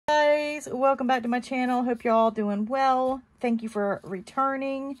guys, welcome back to my channel. Hope you're all doing well. Thank you for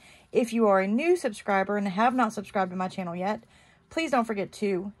returning. If you are a new subscriber and have not subscribed to my channel yet, please don't forget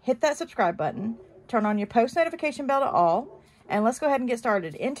to hit that subscribe button, turn on your post notification bell to all, and let's go ahead and get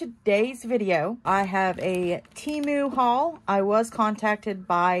started. In today's video, I have a Temu haul. I was contacted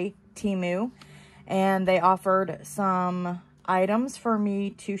by Temu and they offered some items for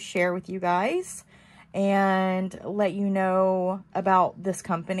me to share with you guys and let you know about this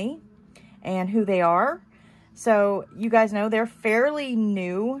company and who they are. So you guys know they're fairly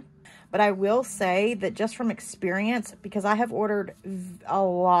new, but I will say that just from experience, because I have ordered a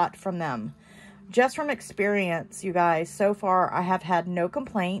lot from them, just from experience, you guys, so far I have had no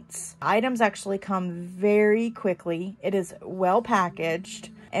complaints. Items actually come very quickly. It is well packaged.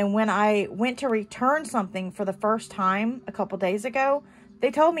 And when I went to return something for the first time a couple days ago,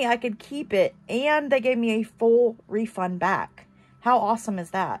 they told me I could keep it and they gave me a full refund back. How awesome is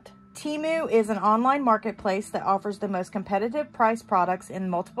that? Temu is an online marketplace that offers the most competitive price products in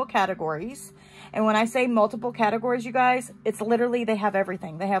multiple categories. And when I say multiple categories, you guys, it's literally they have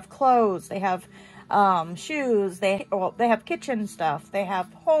everything. They have clothes, they have shoes, they have kitchen stuff, they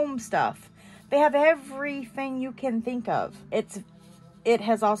have home stuff. They have everything you can think of. It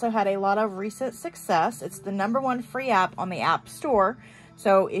has also had a lot of recent success. It's the #1 free app on the App Store.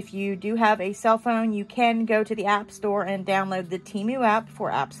 So if you do have a cell phone, you can go to the App Store and download the Temu app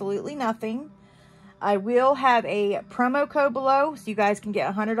for absolutely nothing. I will have a promo code below so you guys can get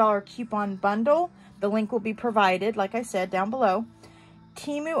a $100 coupon bundle. The link will be provided, like I said, down below.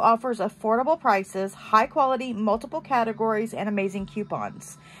 Temu offers affordable prices, high quality, multiple categories, and amazing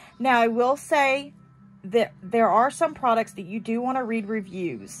coupons. Now, I will say that there are some products that you do want to read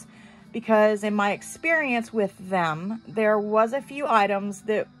reviews, because in my experience with them, there was a few items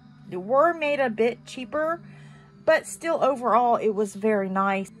that were made a bit cheaper, but still overall it was very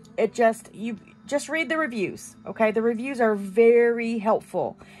nice. You just read the reviews, okay? The reviews are very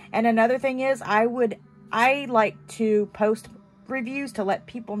helpful. And another thing is I like to post reviews to let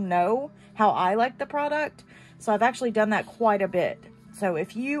people know how I like the product. So I've actually done that quite a bit. So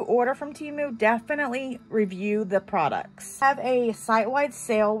if you order from Temu, definitely review the products. Have a site-wide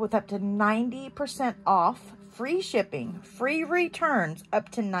sale with up to 90% off, free shipping, free returns up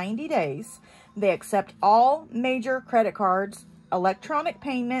to 90 days. They accept all major credit cards, electronic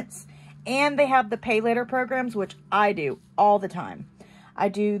payments, and they have the pay later programs, which I do all the time.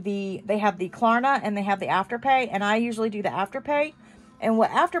 They have the Klarna and they have the Afterpay, and I usually do the Afterpay. And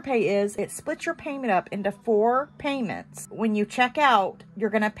what Afterpay is, it splits your payment up into 4 payments. When you check out, you're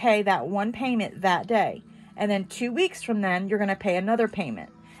going to pay that one payment that day. And then 2 weeks from then, you're going to pay another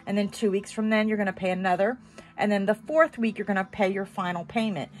payment. And then 2 weeks from then, you're going to pay another. And then the 4th week, you're going to pay your final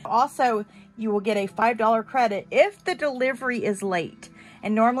payment. Also, you will get a $5 credit if the delivery is late.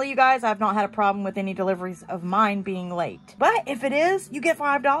 And normally, you guys, I've not had a problem with any deliveries of mine being late. But if it is, you get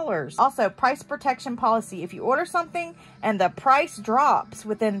 $5. Also, price protection policy. If you order something and the price drops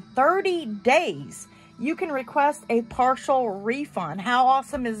within 30 days, you can request a partial refund. How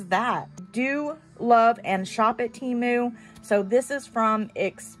awesome is that? Do love and shop at Temu. So this is from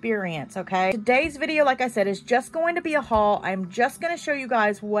experience, okay? Today's video, like I said, is just going to be a haul. I'm just going to show you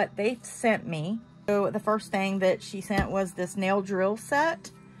guys what they sent me. So the first thing that she sent was this nail drill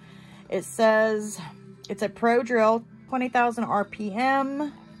set. It says it's a pro drill, 20,000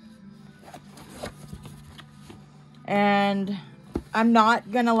 RPM. And I'm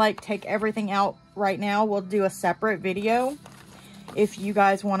not gonna like take everything out right now. We'll do a separate video if you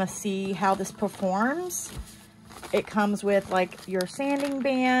guys want to see how this performs. It comes with like your sanding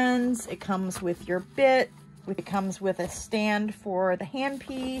bands. It comes with your bit. It comes with a stand for the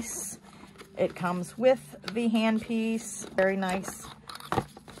handpiece. It comes with the handpiece. Very nice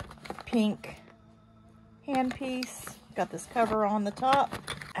pink handpiece. Got this cover on the top.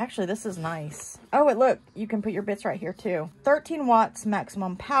 Actually, this is nice. Oh, and look, you can put your bits right here too. 13 watts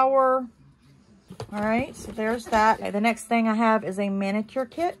maximum power. All right, so there's that. Okay, the next thing I have is a manicure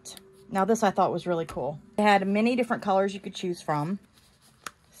kit. Now this I thought was really cool. It had many different colors you could choose from.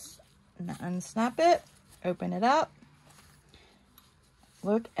 Unsnap it, open it up.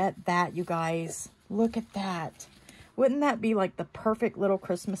 Look at that, you guys. Look at that. Wouldn't that be like the perfect little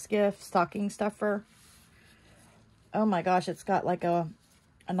Christmas gift, stocking stuffer? Oh my gosh, it's got like a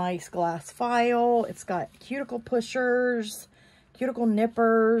nice glass file. It's got cuticle pushers, cuticle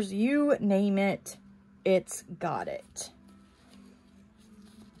nippers, you name it, it's got it.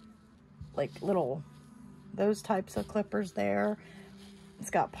 Like little, those types of clippers there.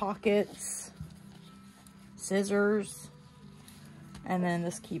 It's got pockets, scissors. And then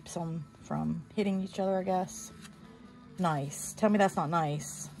this keeps them from hitting each other, I guess. nice. Tell me that's not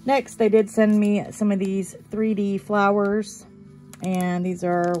nice. Next, they did send me some of these 3D flowers, and these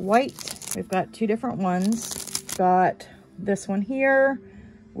are white. We've got two different ones. Got this one here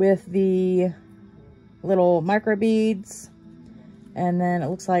with the little micro beads, and then it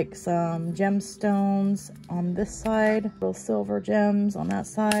looks like some gemstones on this side, little silver gems on that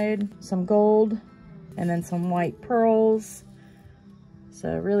side, some gold, and then some white pearls.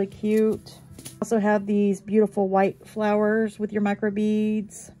 So really cute. Also have these beautiful white flowers with your micro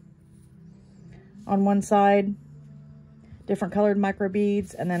beads on one side, different colored micro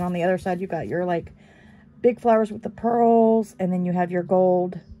beads, and then on the other side you got your like big flowers with the pearls, and then you have your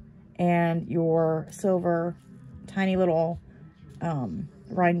gold and your silver tiny little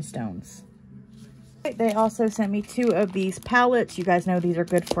rhinestones. They also sent me two of these palettes. You guys know these are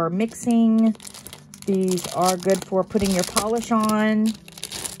good for mixing. These are good for putting your polish on.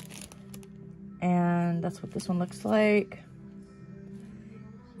 And that's what this one looks like.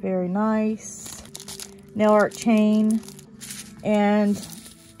 Very nice. Nail art chain. And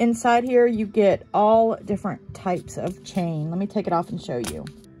inside here you get all different types of chain. Let me take it off and show you.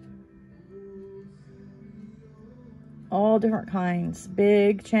 All different kinds.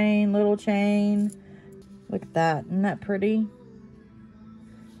 Big chain, little chain. Look at that. Isn't that pretty?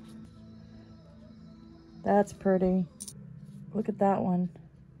 That's pretty. Look at that one.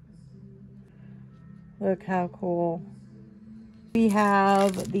 Look how cool. We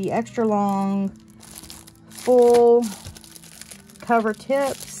have the extra long full cover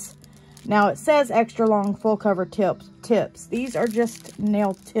tips. Now it says extra long full cover tips. These are just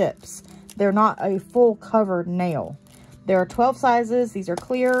nail tips. They're not a full covered nail. There are 12 sizes. These are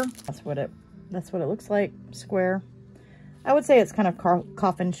clear. That's what it looks like. Square. I would say it's kind of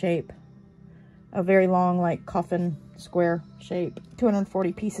coffin shape. A very long, like, coffin square shape.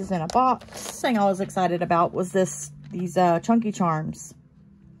 240 pieces in a box. The thing I was excited about was these chunky charms.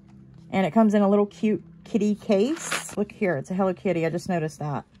 And it comes in a little cute kitty case. Look here, it's a Hello Kitty. I just noticed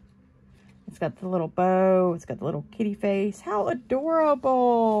that. It's got the little bow. It's got the little kitty face. How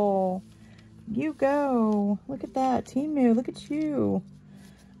adorable. You go. Look at that. Temu, look at you.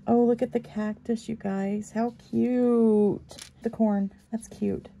 Oh, look at the cactus, you guys. How cute. The corn. That's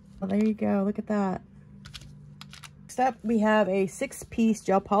cute. Oh, there you go. Look at that. Next up, we have a 6-piece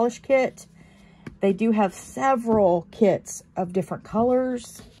gel polish kit. They do have several kits of different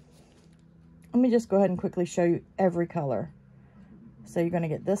colors. Let me just go ahead and quickly show you every color. So you're going to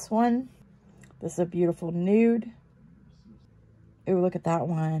get this one. This is a beautiful nude. Oh, look at that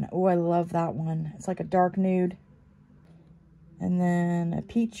one. Oh, I love that one. It's like a dark nude. And then a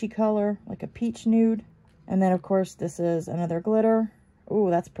peachy color, like a peach nude. And then, of course, this is another glitter. Oh,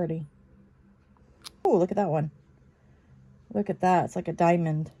 that's pretty. Oh, look at that one. Look at that. It's like a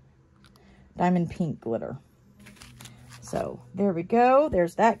diamond pink glitter. So, there we go.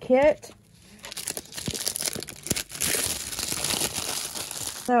 There's that kit.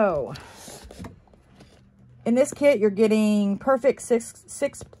 So, in this kit, you're getting perfect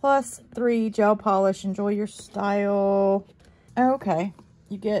 6+3 gel polish. Enjoy your style. Okay.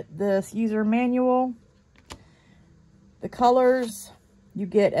 You get this user manual. The colors. You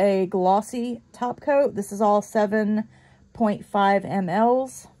get a glossy top coat. This is all 7.5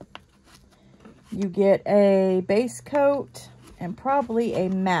 mls. You get a base coat and probably a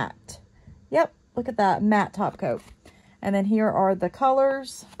matte. Yep, look at that, matte top coat. And then here are the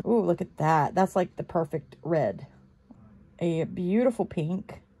colors. Ooh, look at that. That's like the perfect red. A beautiful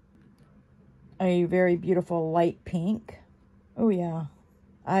pink. A very beautiful light pink. Oh yeah,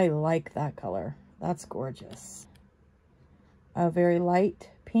 I like that color. That's gorgeous. A very light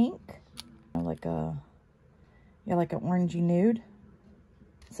pink, like an orangey nude.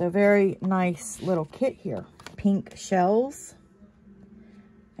 So very nice little kit here. Pink shells.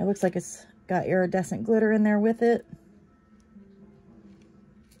 It looks like it's got iridescent glitter in there with it.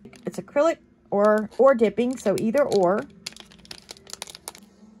 It's acrylic or dipping, so either or.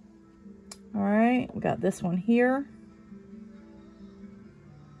 All right, we got this one here.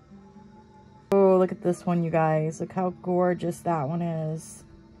 Oh, look at this one, you guys. Look how gorgeous that one is.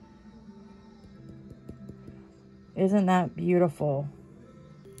 Isn't that beautiful?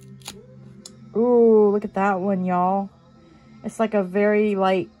 Ooh, look at that one, y'all. It's like a very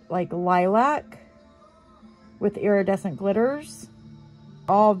light, like lilac with iridescent glitters.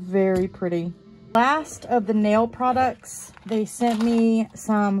 All very pretty. Last of the nail products, they sent me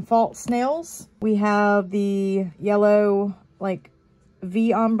some false nails. We have the yellow, like,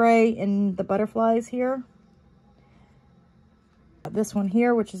 V ombre in the butterflies here. This one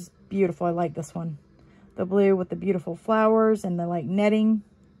here, which is beautiful. I like this one. The blue with the beautiful flowers and the like netting.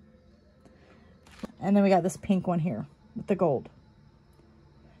 And then we got this pink one here. with the gold.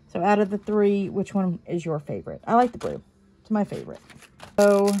 So out of the three, which one is your favorite? I like the blue. It's my favorite.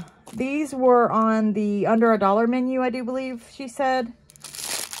 So these were on the under $1 menu, I do believe she said.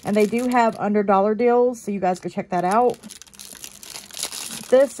 And they do have under $1 deals, so you guys go check that out.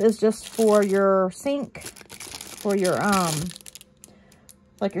 This is just for your sink, for your,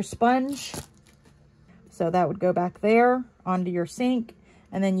 like your sponge. So that would go back there onto your sink.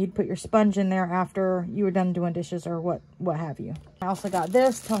 And then you'd put your sponge in there after you were done doing dishes or what have you. I also got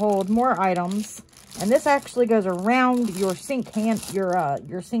this to hold more items. And this actually goes around your sink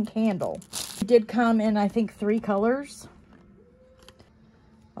your sink handle. It did come in, I think, 3 colors.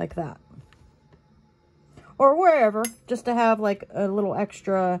 Like that. Or wherever. Just to have like a little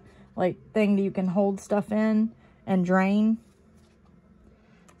extra like thing that you can hold stuff in and drain.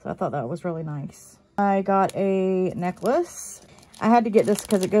 So I thought that was really nice. I got a necklace. I had to get this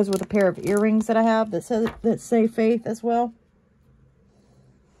because it goes with a pair of earrings that I have that say Faith as well.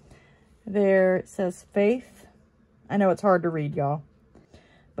 There it says Faith. I know it's hard to read, y'all.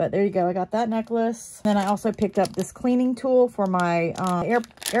 But there you go. I got that necklace. Then I also picked up this cleaning tool for my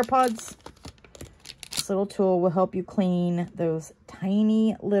AirPods. This little tool will help you clean those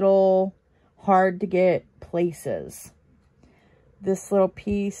tiny little hard to get places. This little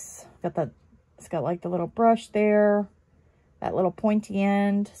piece, it's got like the little brush there. That little pointy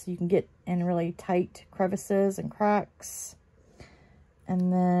end, so you can get in really tight crevices and cracks.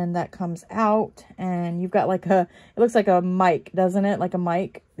 And then that comes out, and you've got like it looks like a mic, doesn't it? Like a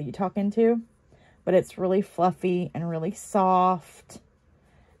mic that you talk into. But it's really fluffy and really soft.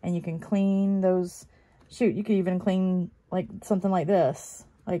 And you can clean those, shoot, you could even clean like something like this,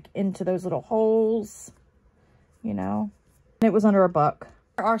 like into those little holes, you know. And it was under $1.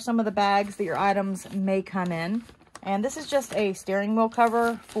 Here are some of the bags that your items may come in. And this is just a steering wheel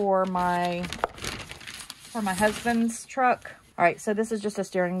cover for my husband's truck. All right, so this is just a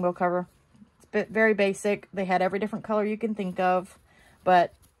steering wheel cover. It's very basic. They had every different color you can think of,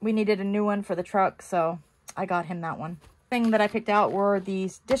 but we needed a new one for the truck, so I got him that one. Thing that I picked out were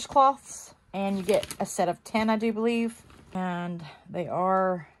these dishcloths, and you get a set of 10, I do believe, and they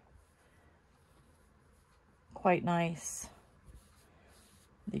are quite nice.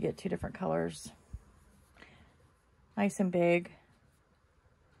 You get 2 different colors. Nice and big.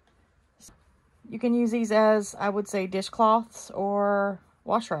 You can use these as, I would say, dishcloths or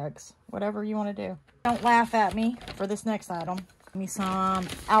wash rags. Whatever you want to do. Don't laugh at me for this next item. Give me some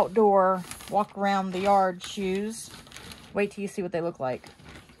outdoor walk around the yard shoes. Wait till you see what they look like.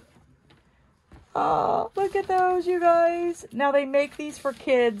 Oh, look at those, you guys. Now, they make these for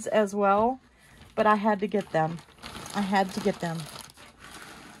kids as well, but I had to get them. I had to get them.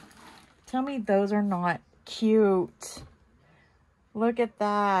 Tell me those are not cute. Look at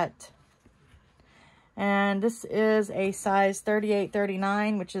that. And this is a size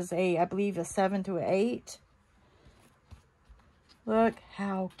 38-39, which is I believe a 7 to an 8. Look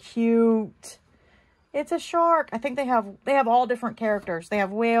how cute. It's a shark. I think they have all different characters. They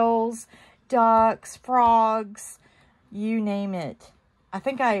have whales, ducks, frogs, you name it. I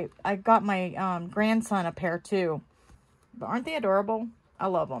think I got my grandson a pair too. But aren't they adorable? I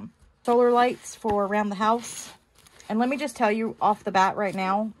love them. Solar lights for around the house. And let me just tell you off the bat right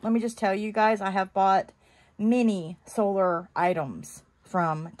now, let me just tell you guys, I have bought many solar items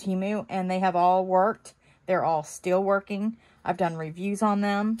from Temu, and they have all worked. They're all still working. I've done reviews on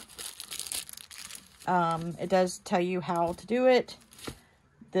them. It does tell you how to do it.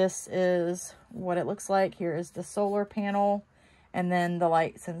 This is what it looks like. Here is the solar panel, and then the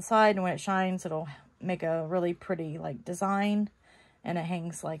lights inside, and when it shines, it'll make a really pretty like design, and it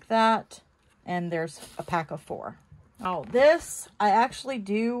hangs like that. And there's a pack of 4. Oh, this I actually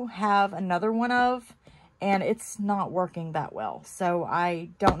do have another one of, and it's not working that well. So I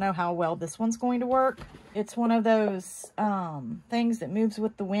don't know how well this one's going to work. It's one of those things that moves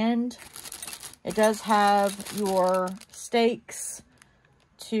with the wind. It does have your stakes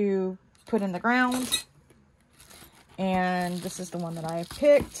to put in the ground. And this is the one that I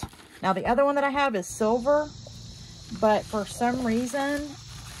picked. Now the other one that I have is silver, but for some reason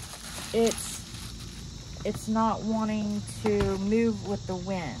it's not wanting to move with the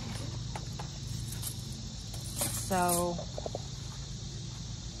wind. So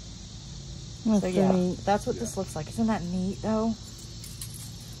yeah, neat. That's what this looks like. Isn't that neat though?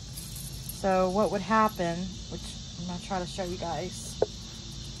 So what would happen, which I'm gonna try to show you guys.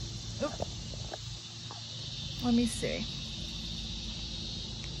 Oop. Let me see.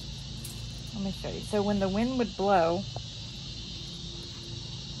 Let me show you. So when the wind would blow,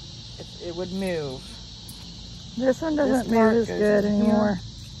 it would move. This one doesn't move as good anymore.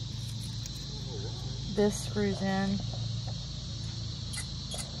 This screws in,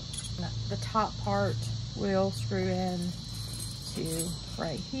 the top part will screw in to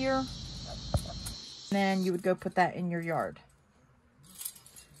right here. Then you would go put that in your yard.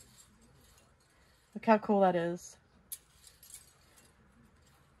 Look how cool that is.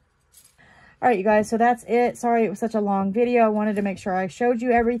 All right, you guys, so that's it. Sorry it was such a long video. I wanted to make sure I showed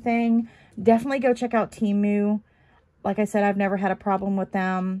you everything. Definitely go check out Temu. Like I said, I've never had a problem with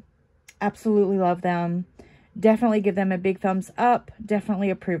them. Absolutely love them. Definitely give them a big thumbs up. Definitely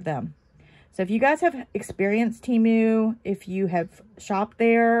approve them. So if you guys have experienced Temu, if you have shopped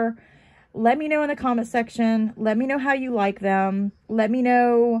there, let me know in the comment section. Let me know how you like them. Let me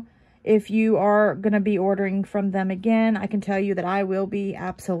know if you are going to be ordering from them again. I can tell you that I will be,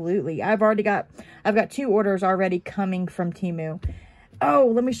 absolutely. I've got 2 orders already coming from Temu.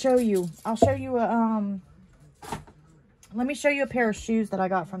 Oh, let me show you. I'll show you a, let me show you a pair of shoes that I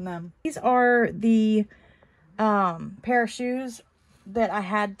got from them. These are the pair of shoes that I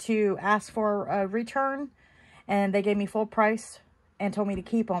had to ask for a return, and they gave me full price and told me to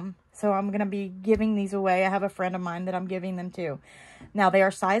keep them. So I'm going to be giving these away. I have a friend of mine that I'm giving them to. Now, they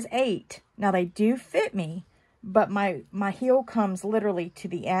are size 8. Now, they do fit me, but my heel comes literally to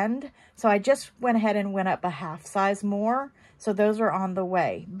the end. So I just went ahead and went up a half size more. So those are on the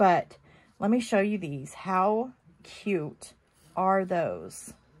way. But let me show you these. How cute are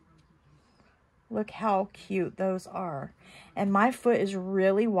those? Look how cute those are. And my foot is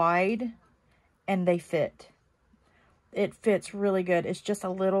really wide, and they fit. It fits really good. It's just a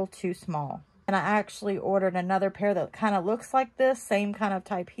little too small. And I actually ordered another pair that kind of looks like this, same kind of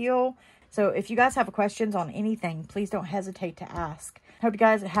type heel. So if you guys have questions on anything, please don't hesitate to ask. Hope you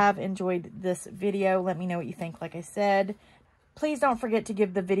guys have enjoyed this video. Let me know what you think, like I said. Please don't forget to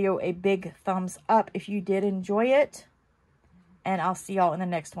give the video a big thumbs up if you did enjoy it. And I'll see y'all in the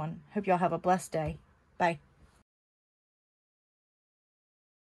next one. Hope y'all have a blessed day. Bye.